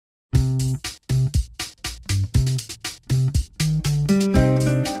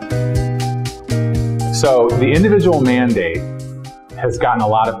So the individual mandate has gotten a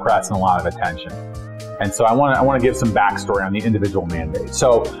lot of press and a lot of attention. And so I want to give some backstory on the individual mandate.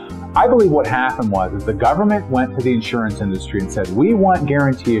 So I believe what happened was the government went to the insurance industry and said, we want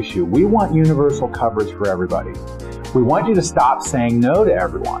guarantee issue. We want universal coverage for everybody. We want you to stop saying no to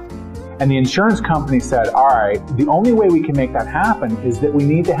everyone. And the insurance company said, all right, the only way we can make that happen is that we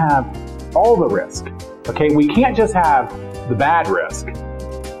need to have all the risk. Okay, we can't just have the bad risk.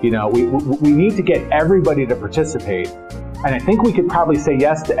 You know, we need to get everybody to participate. And I think we could probably say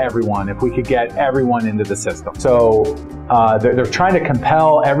yes to everyone if we could get everyone into the system. So they're trying to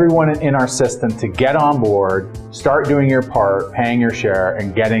compel everyone in our system to get on board, start doing your part, paying your share,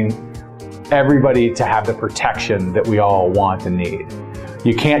 and getting everybody to have the protection that we all want and need.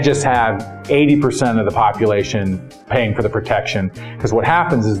 You can't just have 80% of the population paying for the protection, because what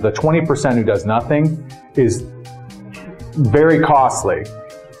happens is the 20% who does nothing is very costly.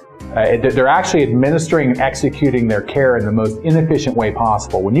 They're actually administering and executing their care in the most inefficient way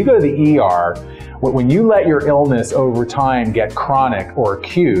possible. When you go to the ER, when you let your illness over time get chronic or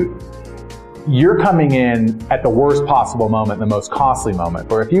acute, you're coming in at the worst possible moment, the most costly moment.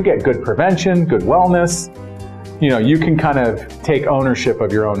 But if you get good prevention, good wellness, you know, you can kind of take ownership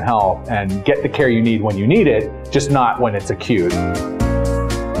of your own health and get the care you need when you need it, just not when it's acute.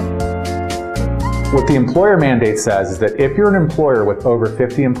 What the employer mandate says is that if you're an employer with over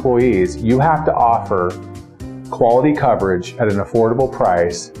 50 employees, you have to offer quality coverage at an affordable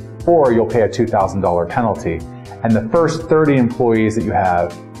price, or you'll pay a $2,000 penalty. And the first 30 employees that you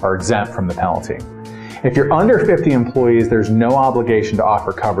have are exempt from the penalty. If you're under 50 employees, there's no obligation to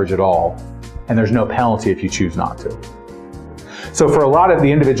offer coverage at all, and there's no penalty if you choose not to. So for a lot of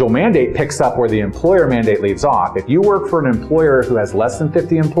the individual mandate picks up where the employer mandate leaves off. If you work for an employer who has less than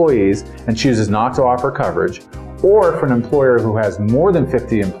 50 employees and chooses not to offer coverage, or for an employer who has more than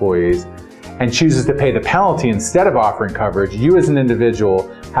 50 employees and chooses to pay the penalty instead of offering coverage, you as an individual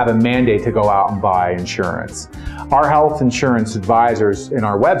have a mandate to go out and buy insurance. Our health insurance advisors in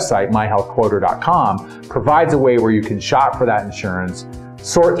our website, myhealthquoter.com, provides a way where you can shop for that insurance,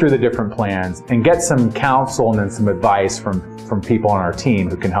 sort through the different plans, and get some counsel and then some advice from people on our team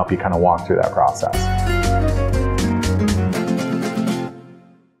who can help you kind of walk through that process.